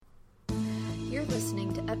You're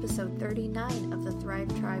listening to episode 39 of the Thrive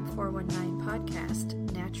Tribe 419 podcast,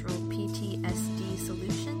 Natural PTSD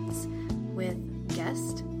Solutions, with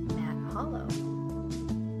guest Matt Hollow.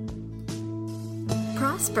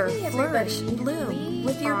 Prosper, flourish, bloom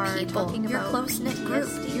with your people, your close-knit group,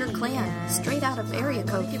 your clan, straight out of area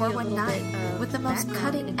code 419, with the most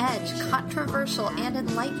cutting-edge, controversial, and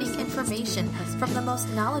enlightening information from the most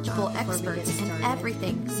knowledgeable experts in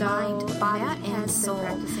everything, mind, body, and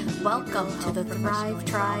soul. Welcome to the Thrive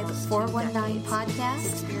Tribe 419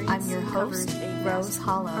 podcast. I'm your host, Rose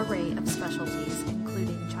Hollow. Array of specialties,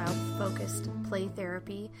 including child-focused play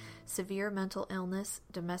therapy, severe mental illness,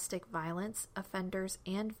 domestic violence, offenders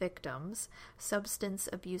and victims, substance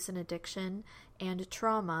abuse and addiction, and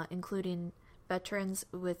trauma, including veterans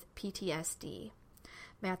with PTSD.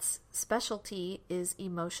 Matt's specialty is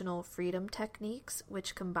emotional freedom techniques,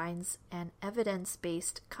 which combines an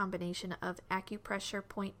evidence-based combination of acupressure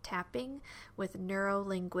point tapping with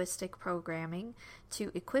neuro-linguistic programming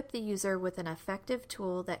to equip the user with an effective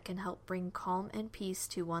tool that can help bring calm and peace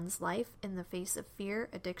to one's life in the face of fear,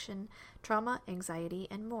 addiction, trauma, anxiety,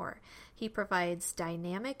 and more. He provides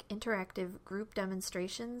dynamic, interactive group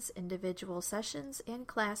demonstrations, individual sessions, and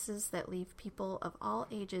classes that leave people of all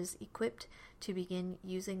ages equipped to begin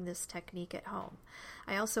using this technique at home.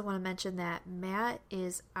 I also want to mention that Matt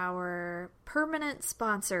is our permanent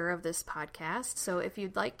sponsor of this podcast, so if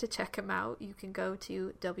you'd like to check him out, you can go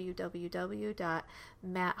to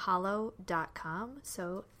www.matthollow.com.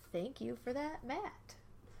 So thank you for that, Matt.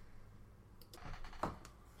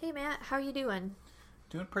 Hey Matt, how you doing?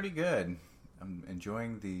 Doing pretty good. I'm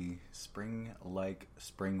enjoying the spring-like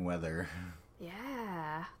spring weather.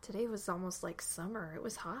 Yeah, today was almost like summer. It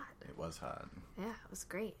was hot. It was hot. Yeah, it was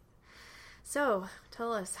great. So,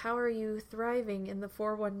 tell us, how are you thriving in the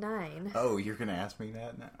 419? Oh, you're going to ask me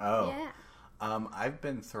that now? Oh. Yeah. I've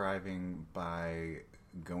been thriving by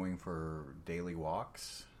going for daily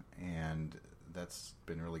walks, and that's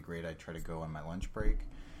been really great. I try to go on my lunch break,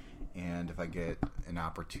 and if I get an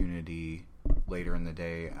opportunity later in the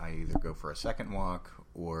day, I either go for a second walk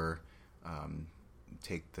or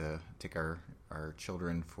take our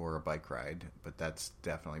children for a bike ride. But that's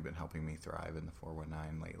definitely been helping me thrive in the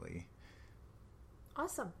 419 lately.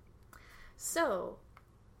 Awesome. So,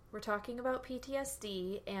 we're talking about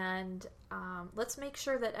PTSD, and let's make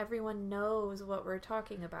sure that everyone knows what we're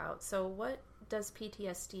talking about. So, what does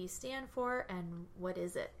PTSD stand for, and what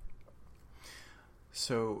is it?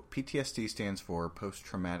 So PTSD stands for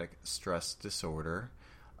post-traumatic stress disorder,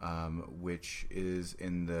 which is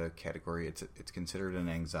in the category, it's considered an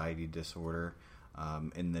anxiety disorder.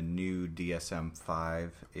 In the new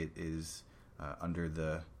DSM-5, it is under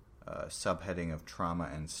the subheading of trauma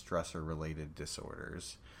and stressor-related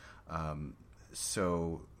disorders.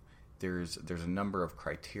 So there's a number of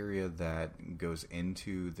criteria that goes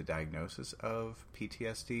into the diagnosis of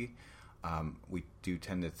PTSD. We do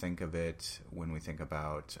tend to think of it when we think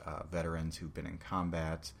about veterans who've been in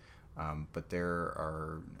combat, but there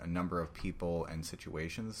are a number of people and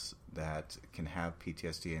situations that can have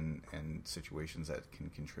PTSD and situations that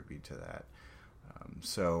can contribute to that.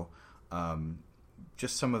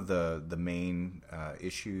 Just some of the main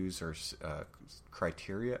issues or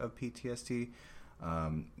criteria of PTSD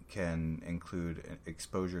can include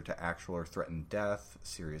exposure to actual or threatened death,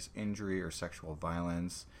 serious injury, or sexual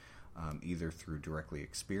violence, either through directly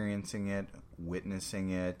experiencing it, witnessing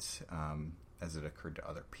it as it occurred to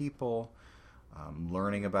other people,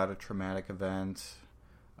 learning about a traumatic event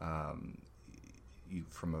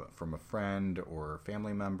from a friend or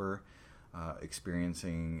family member,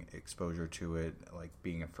 experiencing exposure to it, like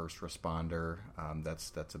being a first responder.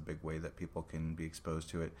 That's a big way that people can be exposed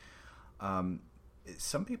to it.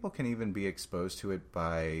 Some people can even be exposed to it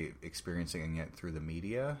by experiencing it through the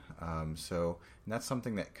media. And that's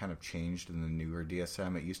something that kind of changed in the newer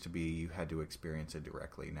DSM. It used to be you had to experience it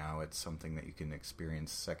directly. Now it's something that you can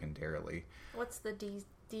experience secondarily. What's the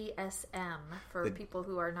DSM for people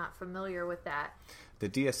who are not familiar with that? The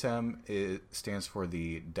DSM stands for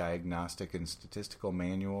the Diagnostic and Statistical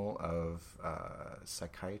Manual of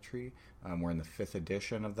Psychiatry. We're in the 5th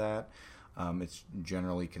edition of that. It's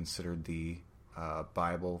generally considered the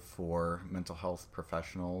Bible for mental health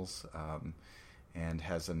professionals, and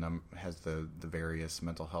has the various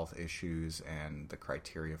mental health issues and the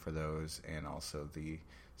criteria for those, and also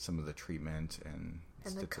some of the treatment and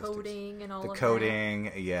the coding and all the of coding.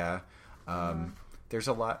 That. Yeah, there's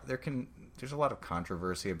a lot. There's a lot of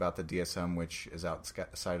controversy about the DSM, which is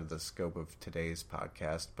outside of the scope of today's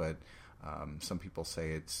podcast. But some people say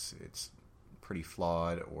it's pretty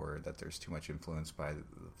flawed, or that there's too much influence by the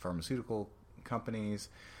pharmaceutical companies.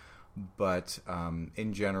 But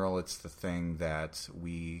in general, it's the thing that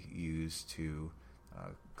we use to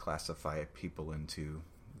classify people into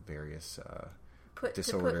various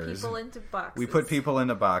disorders. To put people into boxes. We put people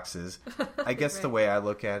into boxes. I guess Right. the way I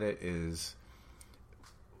look at it is,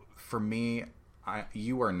 for me,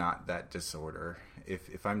 you are not that disorder.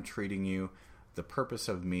 If I'm treating you, the purpose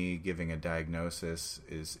of me giving a diagnosis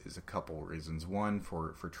is a couple reasons. One,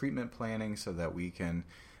 for treatment planning, so that we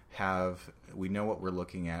know what we're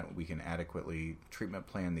looking at. We can adequately treatment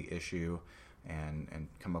plan the issue and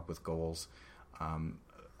come up with goals.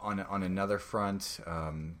 On another front,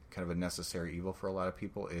 kind of a necessary evil for a lot of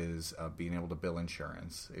people is being able to bill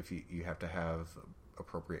insurance. If you have to have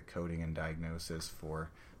appropriate coding and diagnosis for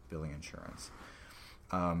billing insurance.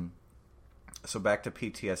 So back to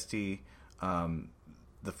PTSD.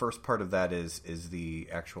 The first part of that is the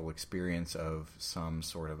actual experience of some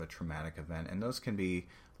sort of a traumatic event, and those can be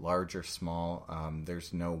large or small.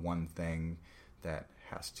 There's no one thing that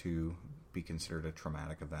has to be considered a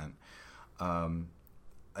traumatic event.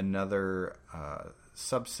 Another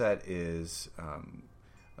subset is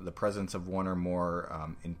the presence of one or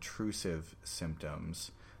more intrusive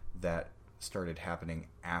symptoms that started happening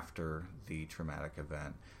after the traumatic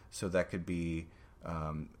event. So that could be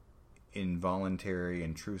involuntary,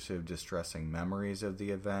 intrusive, distressing memories of the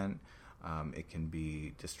event. It can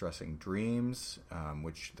be distressing dreams,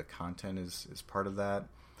 which the content is part of that.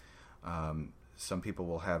 Some people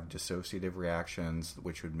will have dissociative reactions,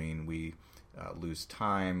 which would mean we lose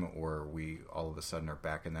time, or we all of a sudden are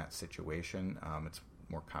back in that situation. It's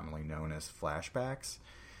more commonly known as flashbacks.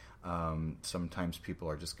 Sometimes people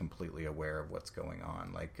are just completely aware of what's going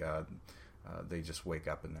on. They just wake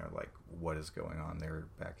up and they're like, what is going on? They're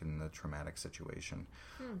back in the traumatic situation.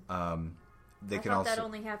 I thought that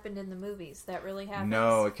only happened in the movies. That really happens?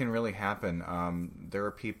 No, it can really happen. There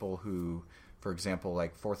are people who, for example,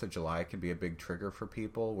 like 4th of July can be a big trigger for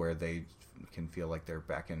people, where they can feel like they're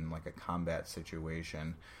back in like a combat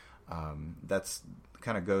situation. That's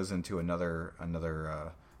kind of goes into another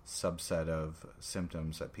subset of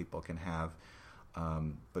symptoms that people can have.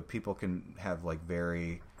 But people can have like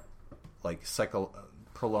very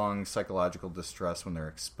prolonged psychological distress when they're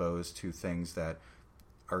exposed to things that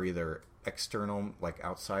are either external, like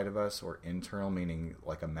outside of us, or internal, meaning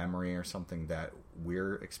like a memory or something that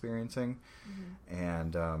we're experiencing. Mm-hmm.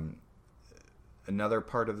 And another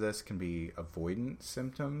part of this can be avoidant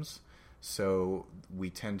symptoms. So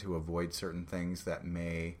we tend to avoid certain things that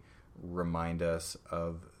may remind us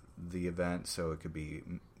of the event. So it could be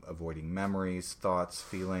avoiding memories, thoughts,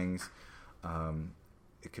 feelings.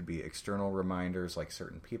 It could be external reminders, like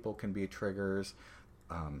certain people can be triggers,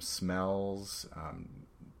 smells,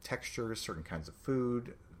 textures, certain kinds of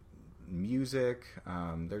food, music.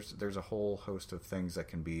 There's a whole host of things that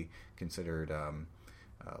can be considered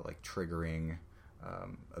like triggering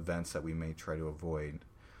events that we may try to avoid.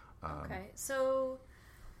 Okay, so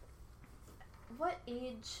what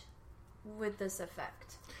age would this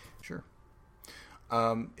affect? Sure.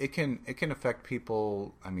 It can affect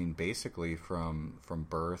people. I mean, basically from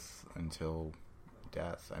birth until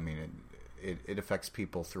death. I mean, it affects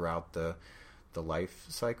people throughout the life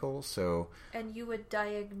cycle. So, and you would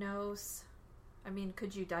diagnose. I mean,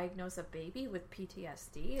 could you diagnose a baby with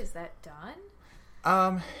PTSD? Is that done?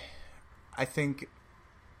 I think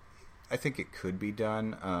it could be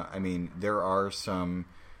done. I mean, there are some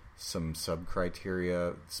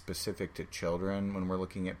sub-criteria specific to children when we're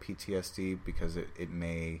looking at PTSD, because it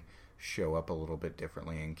may show up a little bit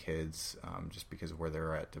differently in kids, just because of where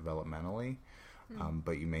they're at developmentally.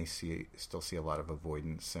 But you may still see a lot of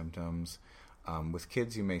avoidance symptoms. With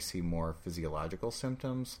kids, you may see more physiological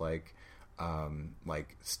symptoms like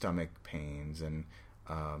stomach pains and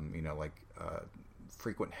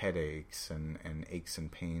frequent headaches and aches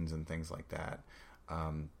and pains and things like that.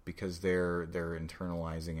 Because they're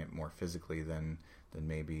internalizing it more physically than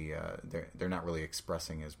maybe they're not really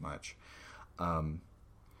expressing as much.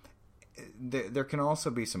 There can also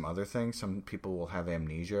be some other things. Some people will have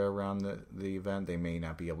amnesia around the event. They may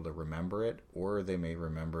not be able to remember it, or they may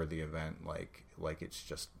remember the event like it's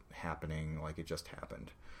just happening, like it just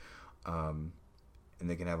happened. And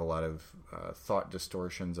they can have a lot of thought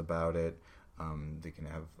distortions about it. They can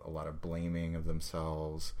have a lot of blaming of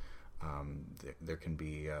themselves. There can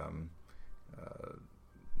be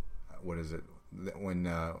what is it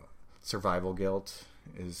when survival guilt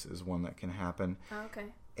is one that can happen. Oh, okay.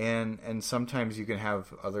 And sometimes you can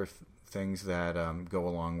have other things that go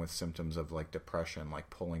along with symptoms of like depression, like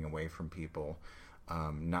pulling away from people,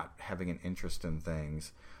 not having an interest in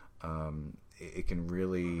things. It can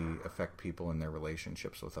really affect people in their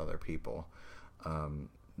relationships with other people.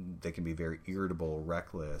 they can be very irritable,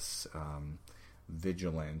 reckless,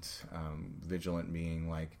 vigilant. Vigilant being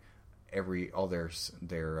like all their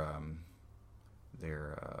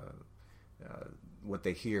what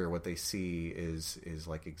they hear, what they see is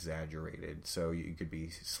like exaggerated. So you could be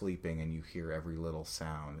sleeping and you hear every little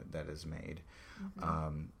sound that is made.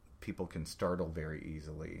 People can startle very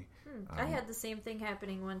easily. I had the same thing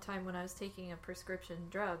happening one time when I was taking a prescription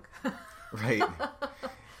drug. Right.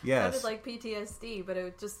 Yes. It sounded like PTSD, but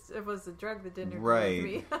it was a drug that didn't agree right.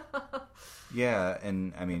 with me. Yeah,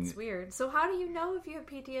 and I mean... It's weird. So how do you know if you have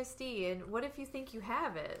PTSD, and what if you think you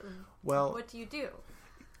have it? Well... What do you do?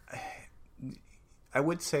 I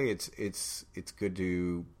would say it's good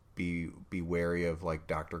to be wary of like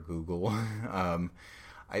Dr. Google.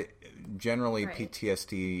 Generally Right.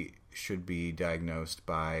 PTSD should be diagnosed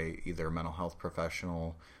by either a mental health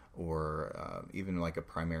professional or even like a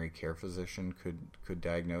primary care physician could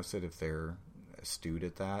diagnose it if they're astute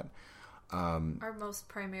at that. Are most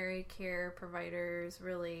primary care providers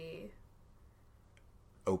really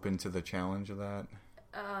open to the challenge of that?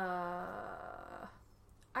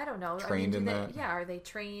 I don't know. Trained in that? Yeah, are they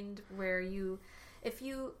trained where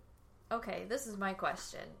okay, this is my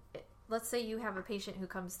question. Let's say you have a patient who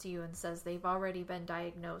comes to you and says they've already been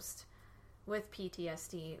diagnosed with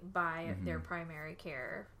PTSD by their primary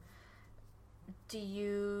care. Do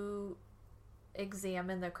you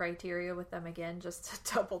examine the criteria with them again just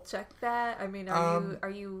to double check that? I mean, are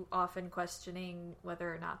you often questioning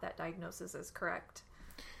whether or not that diagnosis is correct?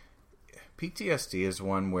 PTSD is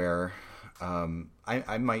one where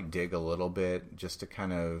I might dig a little bit just to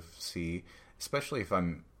kind of see, especially if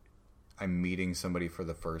I'm meeting somebody for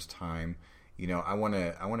the first time. You know, I want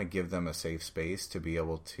to give them a safe space to be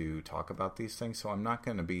able to talk about these things. So I'm not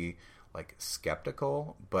going to be like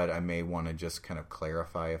skeptical, but I may want to just kind of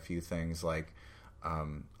clarify a few things. Like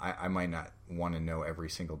I might not want to know every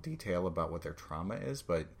single detail about what their trauma is,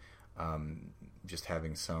 but just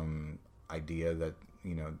having some idea that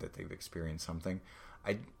that they've experienced something.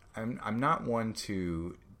 I'm not one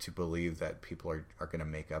to believe that people are going to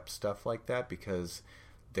make up stuff like that, because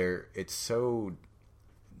it's so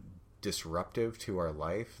disruptive to our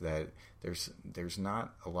life that there's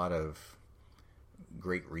not a lot of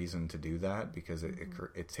great reason to do that, because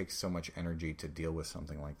it takes so much energy to deal with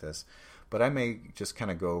something like this. But I may just kind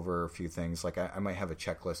of go over a few things. Like I might have a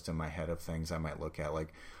checklist in my head of things I might look at.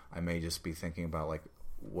 Like I may just be thinking about like,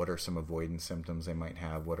 what are some avoidance symptoms they might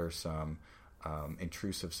have? What are some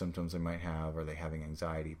intrusive symptoms they might have? Are they having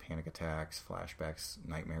anxiety, panic attacks, flashbacks,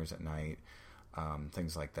 nightmares at night,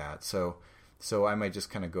 things like that? So I might just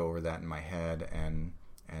kind of go over that in my head and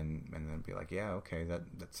then be like, yeah, okay,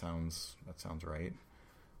 that sounds right.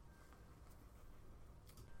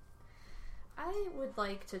 I would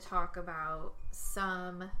like to talk about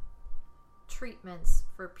some treatments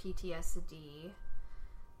for PTSD,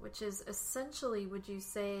 which is essentially, would you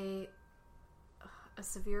say, a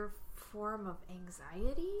severe form of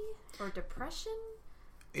anxiety or depression?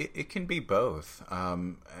 It can be both. I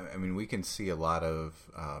mean, we can see a lot of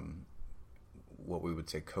what we would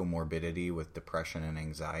say comorbidity with depression and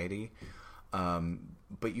anxiety.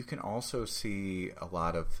 But you can also see a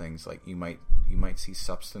lot of things like you might see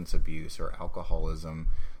substance abuse or alcoholism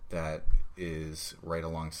that is right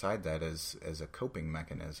alongside that as a coping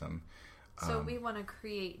mechanism. So we want to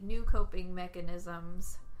create new coping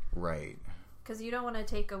mechanisms. Right. Because you don't want to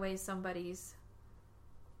take away somebody's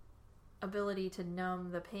ability to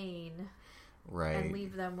numb the pain. Right. And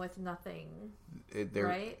leave them with nothing.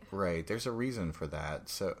 Right? Right. There's a reason for that.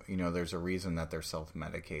 So, there's a reason that they're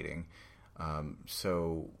self-medicating.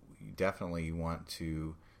 So definitely you want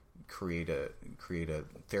to create a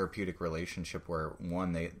therapeutic relationship where,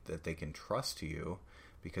 one, that they can trust you,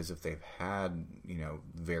 because if they've had,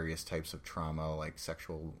 various types of trauma like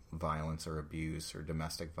sexual violence or abuse or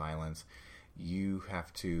domestic violence, you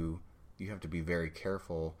have to be very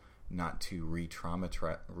careful not to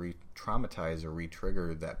re-traumatize or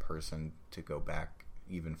re-trigger that person to go back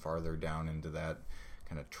even farther down into that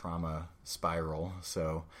kind of trauma spiral.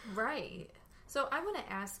 So right. So I'm going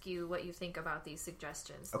to ask you what you think about these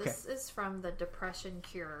suggestions. Okay. This is from the Depression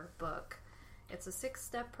Cure book. It's a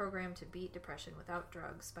 6-step program to beat depression without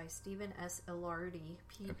drugs by Stephen S. Ilardi,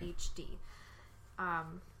 PhD. Okay.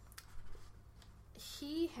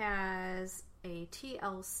 He has a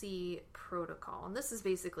TLC protocol, and this is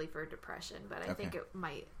basically for depression, but I think it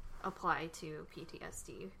might apply to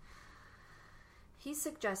PTSD. He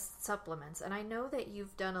suggests supplements, and I know that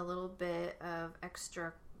you've done a little bit of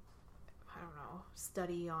extra,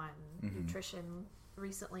 study on nutrition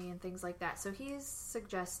recently and things like that. So he's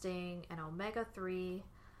suggesting an omega-3,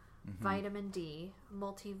 vitamin D,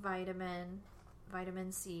 multivitamin,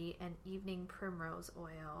 vitamin C, and evening primrose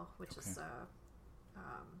oil, which is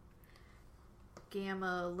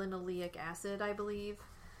gamma linoleic acid, I believe.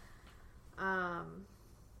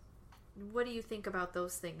 What do you think about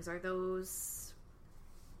those things?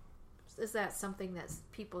 Is that something that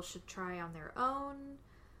people should try on their own?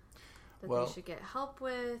 That they should get help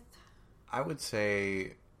with? I would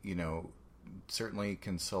say, certainly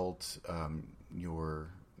consult your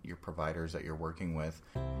providers that you're working with.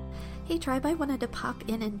 Hey Tribe, I wanted to pop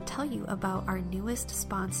in and tell you about our newest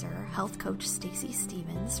sponsor, health coach Stacy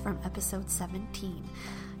Stevens from episode 17.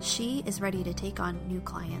 She is ready to take on new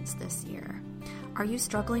clients this year. Are you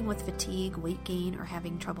struggling with fatigue, weight gain, or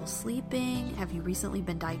having trouble sleeping? Have you recently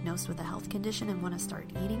been diagnosed with a health condition and want to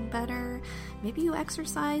start eating better? Maybe you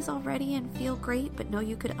exercise already and feel great, but know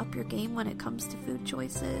you could up your game when it comes to food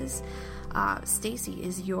choices. Stacy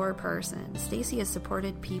is your person. Stacy has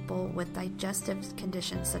supported people with digestive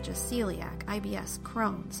conditions such as celiac, IBS,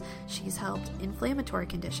 Crohn's. She's helped inflammatory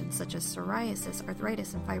conditions such as psoriasis,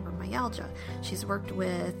 arthritis, and fibromyalgia. She's worked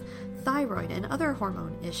with thyroid and other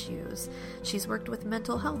hormone issues. She's worked with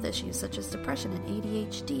mental health issues such as depression and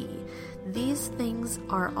ADHD. These things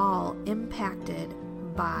are all impacted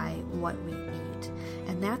by what we eat,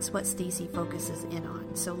 and that's what Stacy focuses in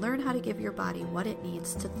on. So learn how to give your body what it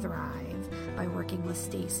needs to thrive by working with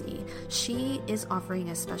Stacy. She is offering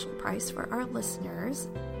a special price for our listeners,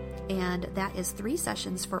 and that is 3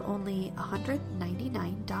 sessions for only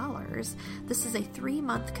 $199. This is a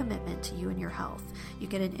 3-month commitment to you and your health. You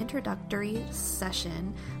get an introductory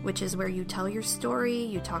session, which is where you tell your story,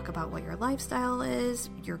 you talk about what your lifestyle is,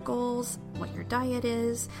 your goals, what your diet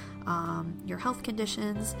is, your health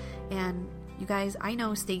conditions, and you guys, I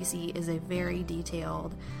know Stacy is a very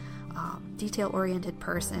detail-oriented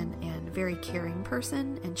person and very caring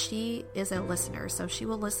person, and she is a listener, so she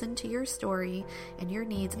will listen to your story and your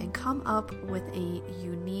needs and come up with a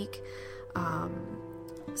unique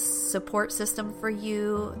support system for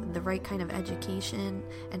you, the right kind of education,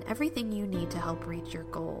 and everything you need to help reach your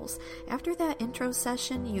goals. After that intro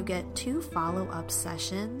session, you get 2 follow-up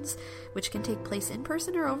sessions, which can take place in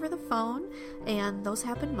person or over the phone, and those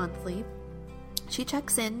happen monthly. She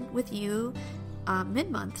checks in with you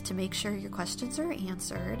mid-month to make sure your questions are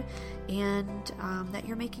answered and that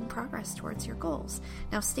you're making progress towards your goals.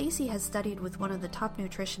 Now, Stacy has studied with one of the top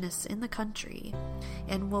nutritionists in the country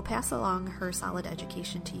and will pass along her solid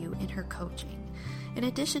education to you in her coaching. In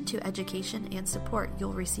addition to education and support,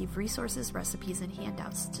 you'll receive resources, recipes, and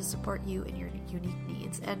handouts to support you in your unique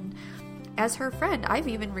needs. And as her friend, I've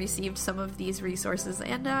even received some of these resources,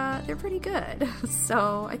 and they're pretty good.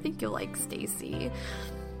 So I think you'll like Stacy.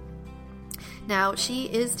 Now, she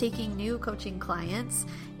is taking new coaching clients,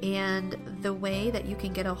 and the way that you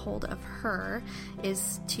can get a hold of her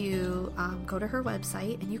is to go to her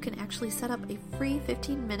website, and you can actually set up a free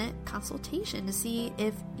 15-minute consultation to see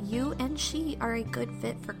if you and she are a good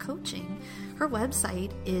fit for coaching. Her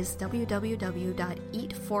website is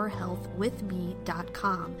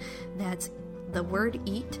www.eat4healthwithme.com. That's the word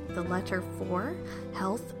eat, the letter 4,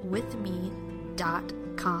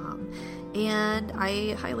 healthwithme.com. And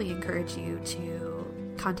I highly encourage you to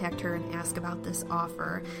contact her and ask about this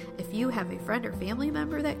offer. If you have a friend or family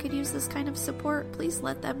member that could use this kind of support, please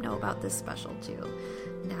let them know about this special too.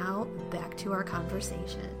 Now, back to our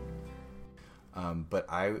conversation. But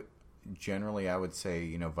I would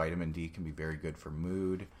say, vitamin D can be very good for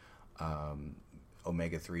mood,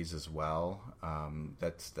 omega-3s as well.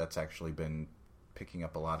 That's actually been picking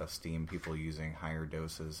up a lot of steam, people using higher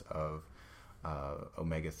doses of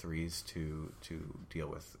omega-3s to deal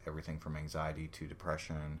with everything from anxiety to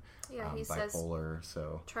depression, he bipolar.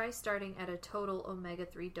 Says, try starting at a total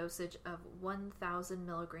omega-3 dosage of 1,000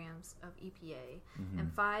 milligrams of EPA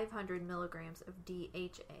and 500 milligrams of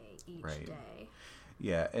DHA each day.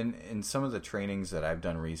 Yeah, and in some of the trainings that I've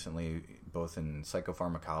done recently, both in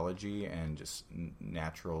psychopharmacology and just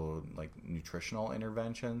natural, nutritional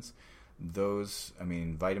interventions,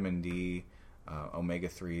 vitamin D,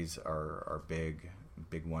 omega-3s are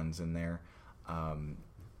big ones in there.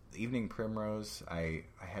 Evening primrose, I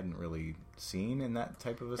hadn't really seen in that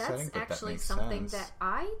type of a setting, but that's actually that makes something sense. that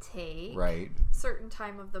I take certain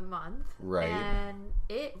time of the month, and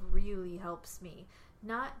it really helps me,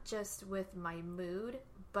 not just with my mood,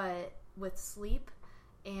 but with sleep,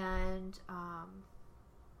 and I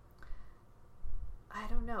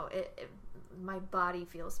don't know, my body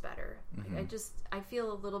feels better. I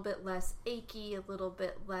feel a little bit less achy, a little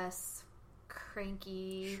bit less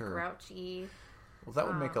cranky, grouchy. Well, that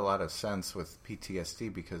would make a lot of sense with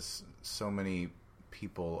PTSD, because so many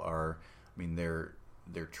people are, their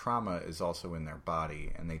trauma is also in their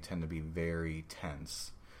body, and they tend to be very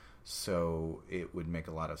tense. So it would make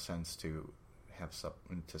a lot of sense to have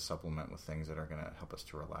to supplement with things that are going to help us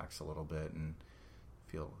to relax a little bit and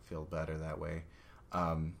feel better that way.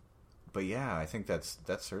 But yeah, I think that's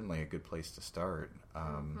certainly a good place to start.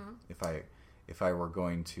 If I were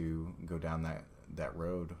going to go down that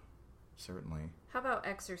road, certainly. How about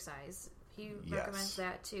exercise? He recommends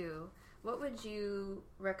that too. What would you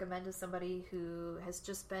recommend to somebody who has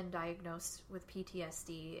just been diagnosed with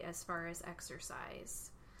PTSD as far as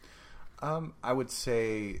exercise? I would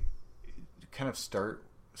say kind of start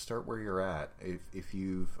where you're at. If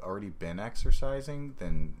you've already been exercising,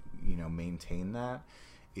 then maintain that.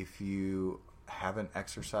 If you haven't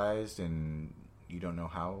exercised and you don't know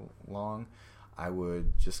how long, I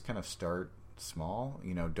would just kind of start small.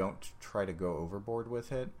 Don't try to go overboard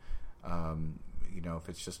with it.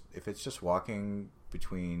 If it's just walking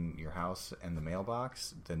between your house and the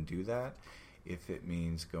mailbox, then do that. If it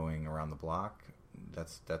means going around the block,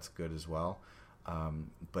 that's good as well.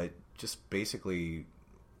 But just basically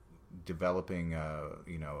developing a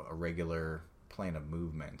regular plan of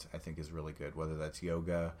movement, I think, is really good. Whether that's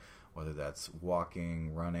yoga, whether that's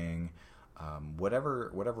walking, running,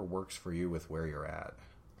 whatever works for you with where you're at.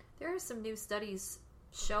 There are some new studies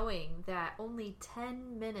showing that only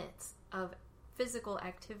 10 minutes of physical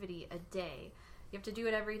activity a day, you have to do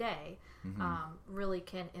it every day, really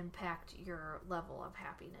can impact your level of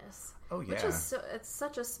happiness. Oh, yeah. It's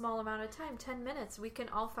such a small amount of time. 10 minutes. We can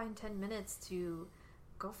all find 10 minutes to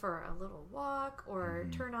go for a little walk or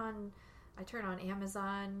I turn on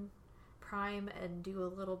Amazon Prime and do a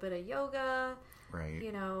little bit of yoga. Right.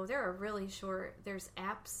 There are really short, there's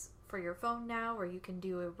apps for your phone now where you can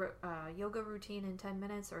do a yoga routine in 10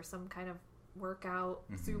 minutes or some kind of workout,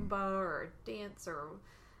 Zumba or dance or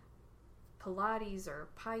Pilates or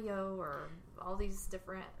Payo or all these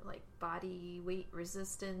different like body weight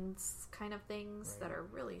resistance kind of things that are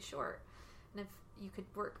really short. And if you could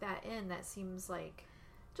work that in, that seems like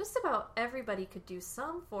just about everybody could do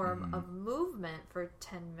some form of movement for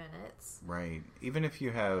 10 minutes. Right. Even if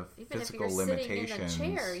you have physical limitations. Even if you're sitting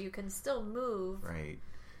in a chair, you can still move. Right.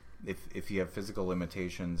 If you have physical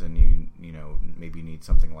limitations and you maybe need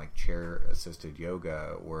something like chair assisted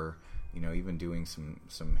yoga or even doing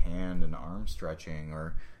some hand and arm stretching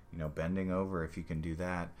or bending over, if you can do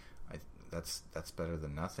that, that's better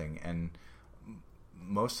than nothing. And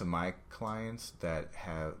most of my clients that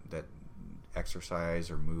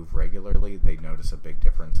exercise or move regularly, they notice a big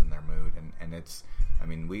difference in their mood, and it's,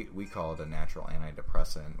 we call it a natural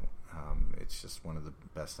antidepressant. It's just one of the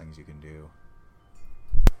best things you can do.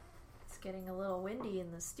 It's getting a little windy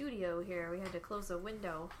in the studio here. We had to close a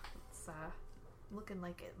window. It's looking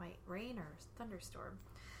like it might rain or thunderstorm.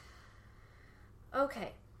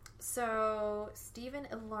 Okay, so Stephen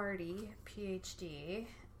Ilardi, PhD,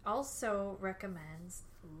 also recommends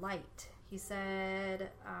light. He said,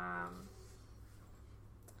 I'm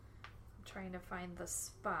trying to find the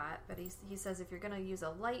spot, but he says if you're going to use a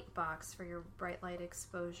light box for your bright light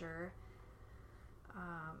exposure,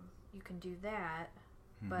 you can do that.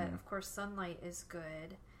 But of course, sunlight is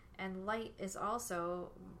good. And light is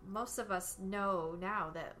also, most of us know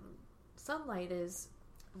now that sunlight is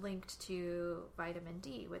linked to vitamin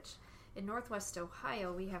D, which in Northwest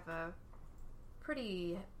Ohio, we have a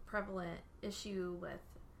pretty prevalent issue with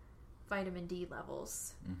vitamin D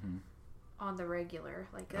levels on the regular.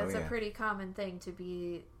 Like, that's a pretty common thing to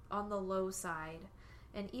be on the low side.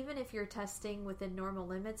 And even if you're testing within normal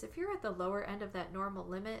limits, if you're at the lower end of that normal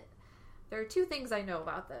limit, there are two things I know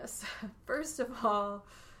about this. First of all,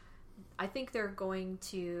 I think they're going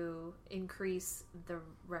to increase the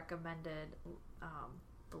recommended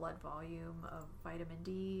blood volume of vitamin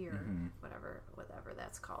D or whatever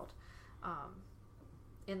that's called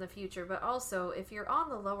in the future. But also, if you're on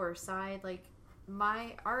the lower side, like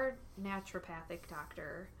our naturopathic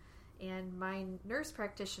doctor and my nurse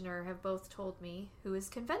practitioner have both told me, who is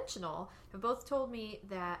conventional, have both told me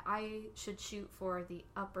that I should shoot for the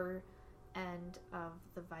upper end of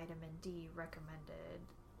the vitamin D recommended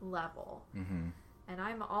level. And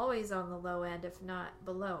I'm always on the low end, if not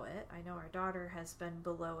below it. I know our daughter has been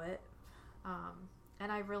below it.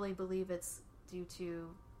 And I really believe it's due to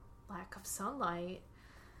lack of sunlight.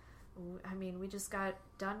 I mean, we just got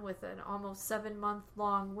done with an almost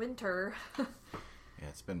 7-month-long winter. Yeah,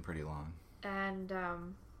 it's been pretty long. And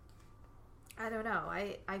I don't know.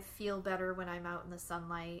 I feel better when I'm out in the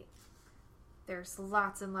sunlight. There's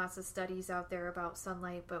lots and lots of studies out there about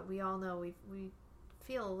sunlight, but we all know we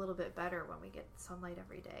feel a little bit better when we get sunlight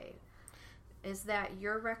every day. Is that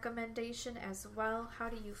your recommendation as well? How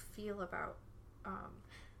do you feel about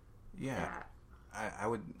that? I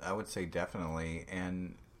would say definitely.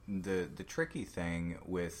 And the tricky thing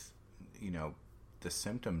with, the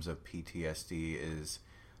symptoms of PTSD is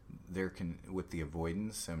with the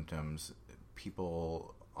avoidance symptoms,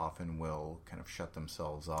 people often will kind of shut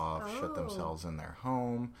themselves off, shut themselves in their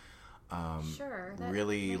home. Sure, that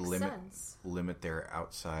really makes sense. limit their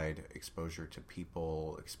outside exposure to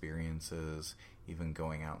people, experiences. Even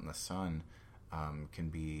going out in the sun can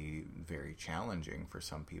be very challenging for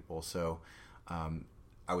some people. So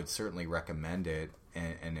I would certainly recommend it.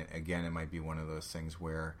 And again, it might be one of those things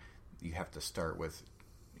where you have to start with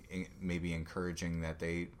maybe encouraging that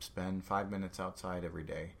they spend 5 minutes outside every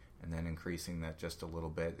day, and then increasing that just a little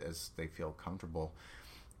bit as they feel comfortable.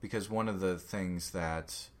 Because one of the things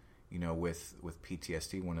that, with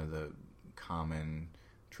PTSD, one of the common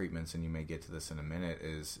treatments, and you may get to this in a minute,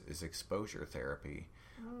 is exposure therapy.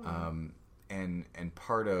 And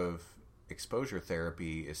part of exposure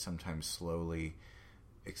therapy is sometimes slowly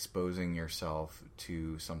exposing yourself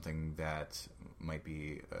to something that might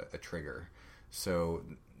be a trigger. So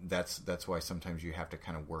that's why sometimes you have to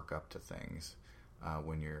kind of work up to things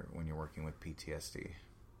when you're working with PTSD.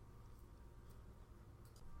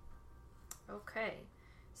 Okay,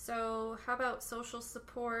 so how about social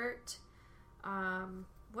support?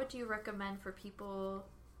 What do you recommend for people?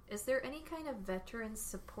 Is there any kind of veteran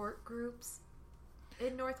support groups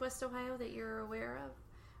in Northwest Ohio that you're aware of?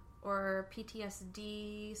 Or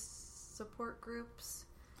PTSD support groups?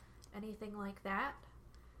 Anything like that?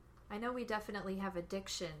 I know we definitely have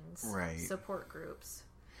addictions support groups.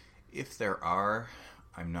 If there are,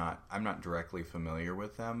 I'm not directly familiar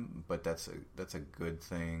with them, but that's a good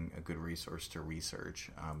thing, a good resource to research,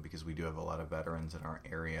 because we do have a lot of veterans in our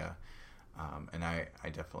area, and I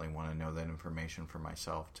definitely want to know that information for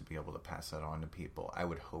myself to be able to pass that on to people. I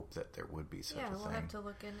would hope that there would be such a thing. Yeah, we'll have to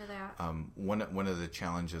look into that. One of the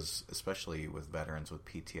challenges, especially with veterans with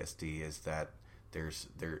PTSD, is that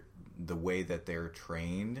the way that they're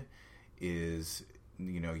trained is,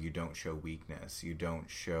 you don't show weakness. You don't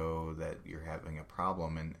show that you're having a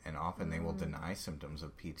problem, and often they will deny symptoms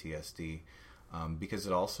of PTSD because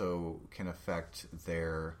it also can affect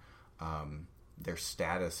their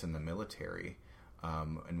status in the military,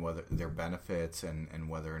 and whether their benefits and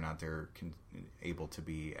whether or not they're able to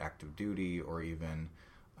be active duty, or even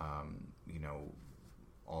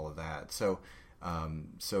all of that. So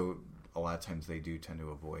a lot of times they do tend to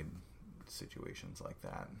avoid situations like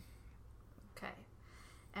that. Okay.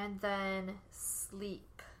 And then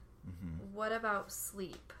sleep. Mm-hmm. What about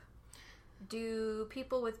sleep? Do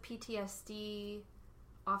people with PTSD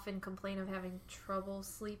often complain of having trouble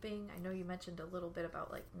sleeping? I know you mentioned a little bit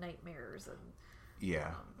about like nightmares and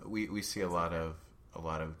we see a lot of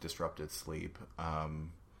disrupted sleep.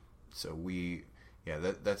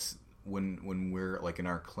 That's when we're like in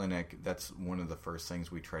our clinic, that's one of the first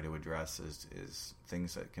things we try to address is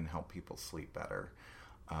things that can help people sleep better.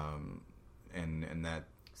 And that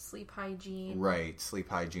sleep hygiene. Right, sleep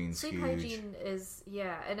hygiene's huge. Sleep hygiene is,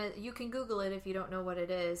 and you can Google it if you don't know what it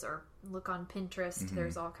is, or look on Pinterest. Mm-hmm.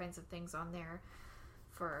 There's all kinds of things on there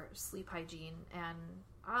for sleep hygiene. And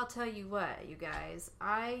I'll tell you what, you guys,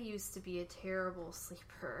 I used to be a terrible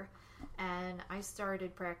sleeper, and I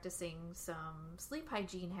started practicing some sleep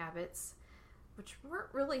hygiene habits, which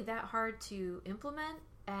weren't really that hard to implement,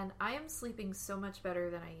 and I am sleeping so much better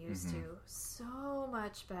than I used to. So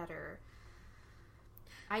much better.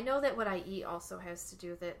 I know that what I eat also has to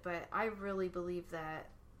do with it, but I really believe that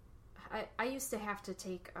I used to have to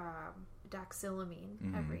take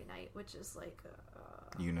doxylamine every night, which is like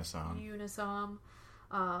Unisom.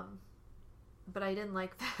 But I didn't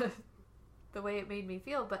like the way it made me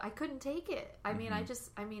feel, but I couldn't take it. I mean, I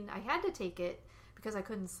had to take it because I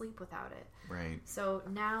couldn't sleep without it. Right. So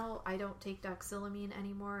now I don't take doxylamine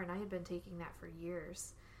anymore, and I had been taking that for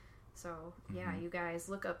years. So you guys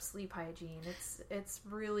look up sleep hygiene. It's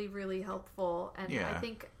really, really helpful. And I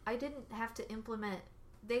think I didn't have to implement.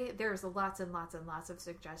 There's lots and lots and lots of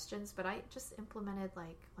suggestions, but I just implemented,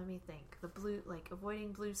 like, let me think,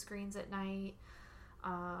 avoiding blue screens at night,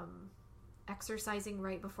 exercising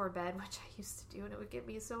right before bed, which I used to do, and it would get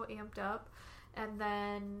me so amped up. And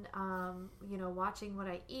then, watching what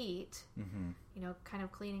I eat, kind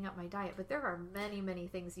of cleaning up my diet. But there are many, many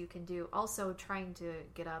things you can do. Also trying to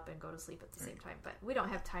get up and go to sleep at the same time. But we don't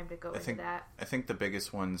have time to go into that. I think the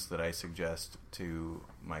biggest ones that I suggest to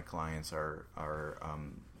my clients are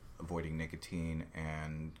avoiding nicotine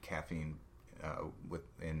and caffeine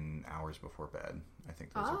within hours before bed. I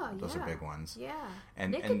think those are big ones. Yeah,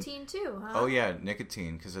 and nicotine too, huh? Oh yeah,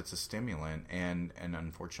 nicotine, because it's a stimulant, and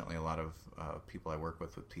unfortunately a lot of people I work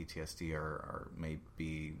with PTSD may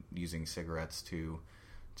be using cigarettes to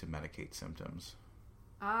medicate symptoms.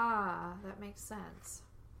 That makes sense.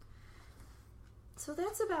 So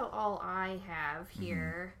that's about all I have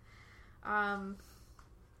here.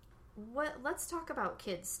 Let's talk about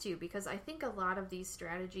kids too, because I think a lot of these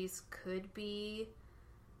strategies could be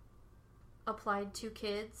applied to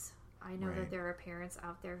kids. I know that there are parents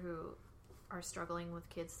out there who are struggling with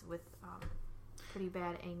kids with pretty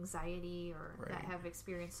bad anxiety or that have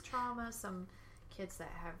experienced trauma. Some kids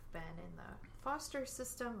that have been in the foster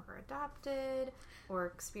system or adopted or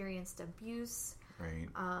experienced abuse. Right.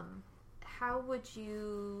 How would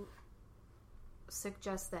you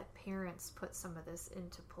suggest that parents put some of this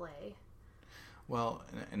into play? Well,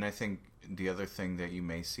 and I think the other thing that you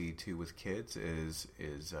may see too with kids is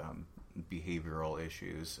behavioral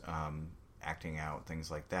issues, acting out, things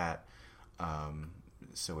like that.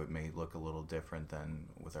 So it may look a little different than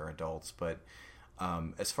with our adults. But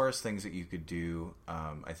as far as things that you could do,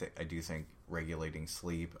 I do think regulating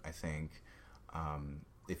sleep. I think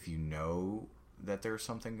if you know that there's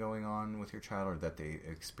something going on with your child or that they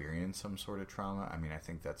experience some sort of trauma, I mean, I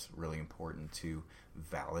think that's really important to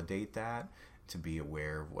validate that, to be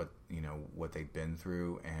aware of what they've been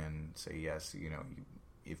through and say, yes,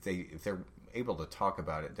 if they're able to talk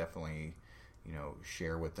about it, definitely,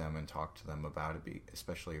 share with them and talk to them about it,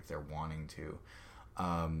 especially if they're wanting to.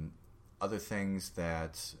 Other things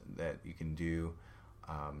that you can do,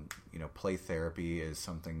 play therapy is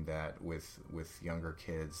something that with younger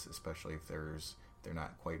kids, especially if they're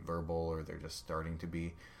not quite verbal or they're just starting to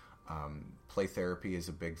be, play therapy is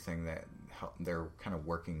a big thing that they're kind of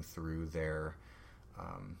working through their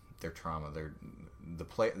trauma.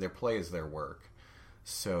 Their play is their work.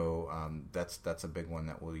 So that's a big one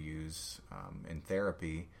that we'll use in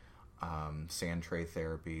therapy, sand tray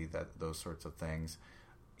therapy, those sorts of things,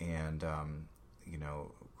 and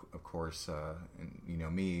of course,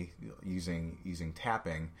 me using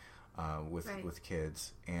tapping with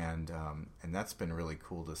kids, and that's been really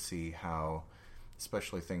cool to see how,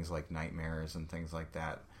 especially things like nightmares and things like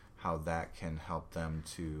that, how that can help them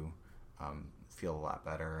to feel a lot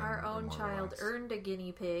better. Our own child earned a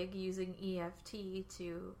guinea pig using EFT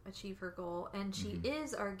to achieve her goal, and she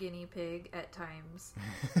is our guinea pig at times,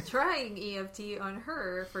 trying EFT on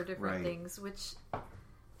her for different things, which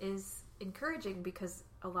is encouraging because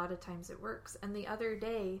a lot of times it works. And the other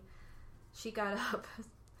day, she got up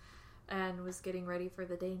and was getting ready for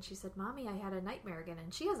the day, and she said, "Mommy, I had a nightmare again."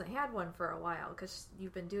 And she hasn't had one for a while because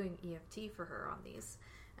you've been doing EFT for her on these.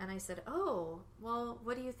 And I said, "Oh, well,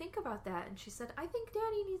 what do you think about that?" And she said, "I think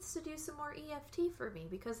Daddy needs to do some more EFT for me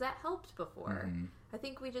because that helped before. I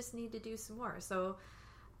think we just need to do some more." So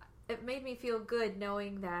it made me feel good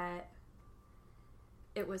knowing that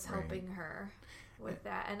it was helping her with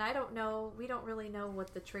that. And I don't know, we don't really know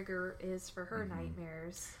what the trigger is for her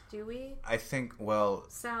nightmares, do we? I think,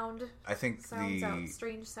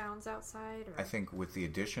 strange sounds outside? Or? I think with the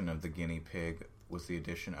addition of the guinea pig was the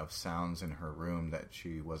addition of sounds in her room that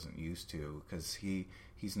she wasn't used to, because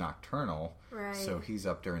he's nocturnal, so he's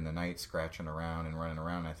up during the night scratching around and running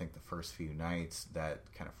around. I think the first few nights that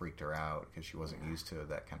kind of freaked her out because she wasn't used to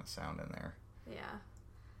that kind of sound in there. Yeah.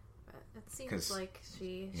 It seems like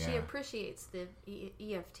she appreciates the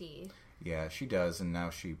EFT. Yeah, she does, and now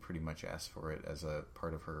she pretty much asks for it as a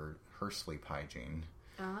part of her sleep hygiene.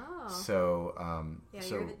 Oh. So,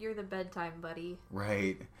 you're the bedtime buddy.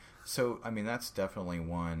 Right. So, I mean, that's definitely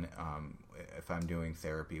one. If I'm doing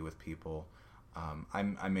therapy with people,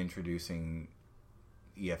 I'm introducing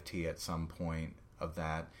EFT at some point of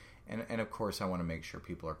that, and of course, I want to make sure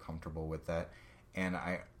people are comfortable with that. And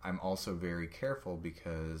I'm also very careful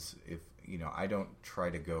because if, I don't try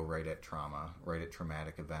to go right at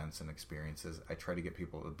traumatic events and experiences. I try to get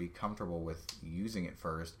people to be comfortable with using it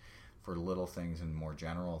first for little things and more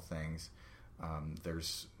general things.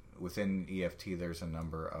 Within EFT, there's a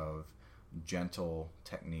number of gentle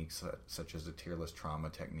techniques such as a tearless trauma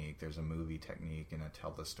technique. There's a movie technique and a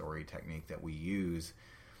tell the story technique that we use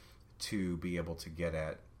to be able to get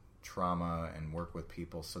at trauma and work with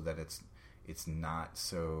people so that it's not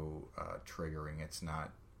so triggering. It's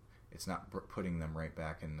not putting them right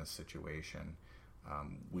back in the situation.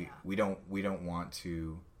 We don't want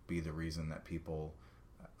to be the reason that people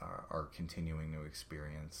are continuing to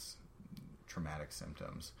experience traumatic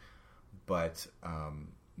symptoms. But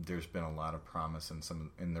there's been a lot of promise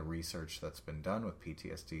in the research that's been done with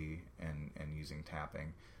PTSD and using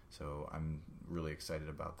tapping. So I'm really excited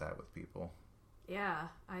about that with people. Yeah,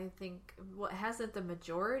 I think, hasn't the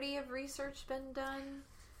majority of research been done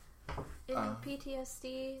in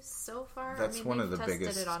PTSD so far? That's one of the biggest. They've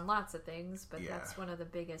tested it on lots of things, but that's one of the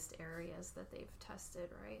biggest areas that they've tested,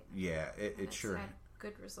 right? Yeah, it sure had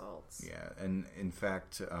good results. Yeah, and in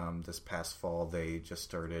fact, this past fall they just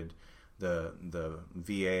started the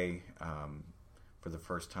VA for the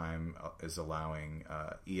first time, is allowing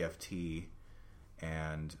EFT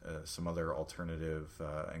and some other alternative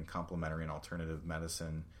and complementary and alternative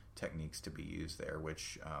medicine techniques to be used there,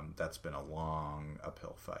 which that's been a long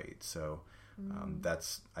uphill fight. So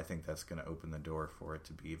I think that's going to open the door for it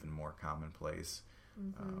to be even more commonplace.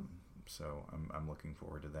 So I'm looking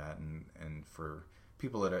forward to that, and for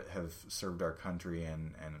people that have served our country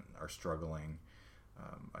and are struggling,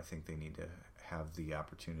 I think they need to have the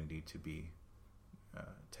opportunity to be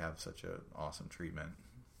to have such an awesome treatment.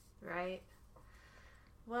 Right.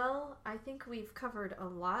 Well, I think we've covered a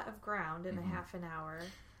lot of ground in a half an hour.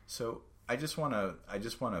 So I just want to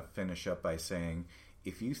finish up by saying,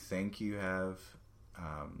 if you think you have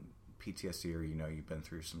PTSD, or you've been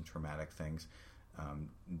through some traumatic things,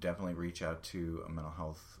 definitely reach out to a mental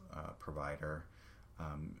health provider.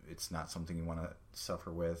 It's not something you want to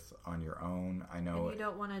suffer with on your own. I know, and you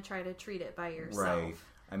don't want to try to treat it by yourself. Right.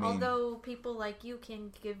 I mean, although people like you can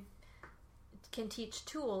teach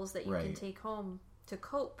tools that you can take home to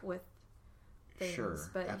cope with things, sure,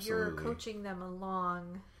 but absolutely. You're coaching them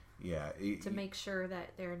along, to make sure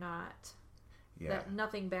that they're not, that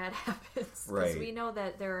nothing bad happens. Right. Because we know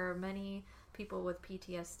that there are many people with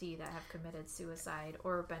PTSD that have committed suicide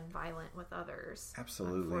or been violent with others.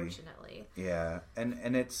 Absolutely. Unfortunately. Yeah,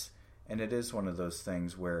 and it is one of those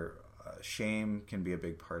things where shame can be a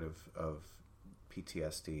big part of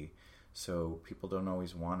PTSD. So people don't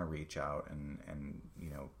always want to reach out and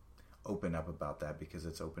open up about that, because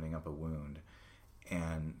it's opening up a wound.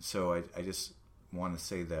 And so I just want to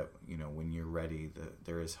say that when you're ready,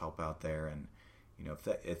 there is help out there, and if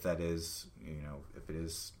it is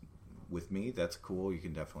with me, that's cool. You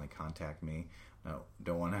can definitely contact me. No,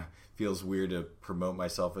 don't want to. Feels weird to promote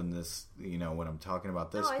myself in this, when I'm talking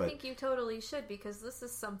about this. No, I think you totally should, because this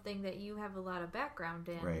is something that you have a lot of background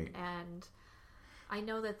in, right. And I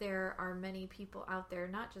know that there are many people out there,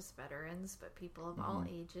 not just veterans, but people of all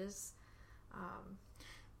ages,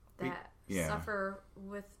 that suffer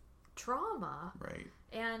with trauma, right,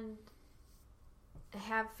 and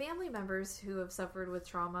have family members who have suffered with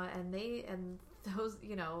trauma, and those,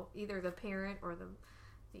 either the parent or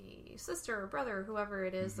the sister or brother, or whoever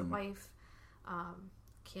it is, the wife,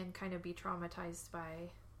 can kind of be traumatized by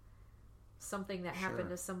something that happened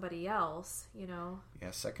to somebody else, Yeah,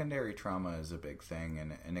 secondary trauma is a big thing,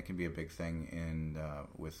 and it can be a big thing in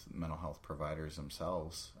with mental health providers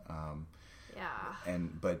themselves.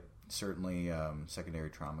 But certainly secondary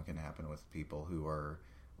trauma can happen with people who are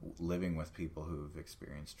living with people who've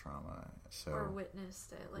experienced trauma, or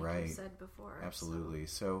witnessed it, like you said before. Absolutely.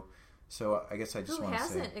 So I guess I just want to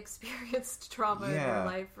say, who hasn't experienced trauma in their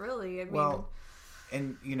life, really? I mean, well,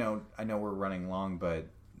 and I know we're running long, but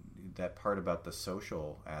that part about the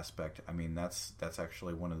social aspect, I mean, that's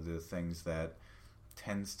actually one of the things that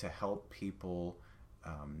tends to help people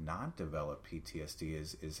not develop PTSD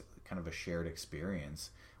is kind of a shared experience.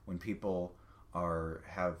 When people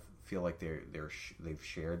feel like they've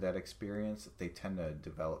shared that experience, they tend to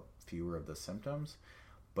develop fewer of the symptoms.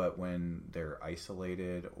 But when they're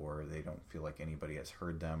isolated, or they don't feel like anybody has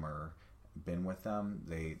heard them or been with them,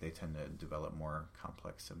 they tend to develop more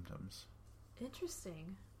complex symptoms.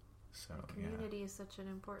 Interesting. So the community is such an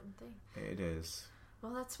important thing. It is.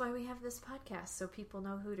 Well, that's why we have this podcast, so people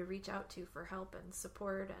know who to reach out to for help and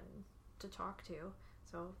support and to talk to.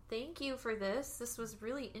 So thank you for this. This was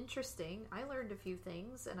really interesting. I learned a few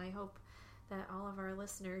things, and I hope that all of our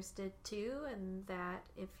listeners did too, and that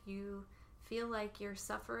if you feel like you're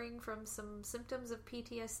suffering from some symptoms of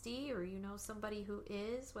PTSD, or somebody who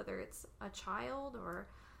is, whether it's a child or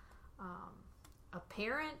a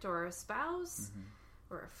parent or a spouse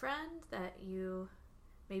or a friend, that you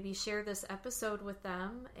maybe share this episode with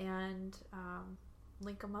them and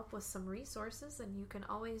link them up with some resources. And you can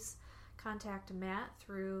always contact Matt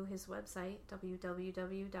through his website,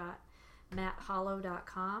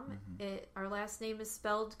 www.matthollow.com. Our last name is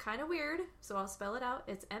spelled kind of weird, so I'll spell it out.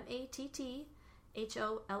 It's MATTHOLLO,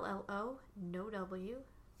 no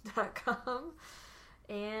W.com.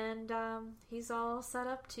 And he's all set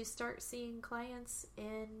up to start seeing clients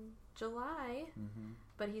in July,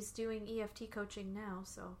 but he's doing EFT coaching now,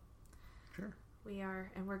 so sure.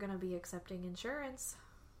 We're going to be accepting insurance.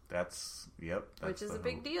 Which is a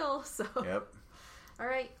big deal. So all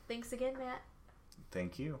right, thanks again, Matt.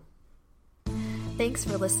 Thank you. Thanks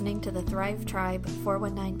for listening to the Thrive Tribe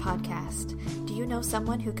 419 podcast. Do you know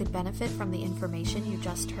someone who could benefit from the information you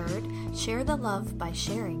just heard? Share the love by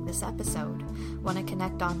sharing this episode. Want to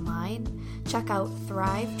connect online? Check out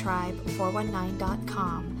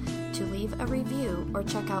thrivetribe419.com to leave a review or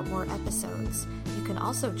check out more episodes. You can can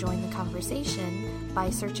also join the conversation by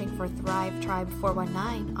searching for Thrive Tribe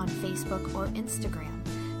 419 on Facebook or Instagram.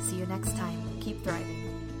 See you next time. Keep thriving.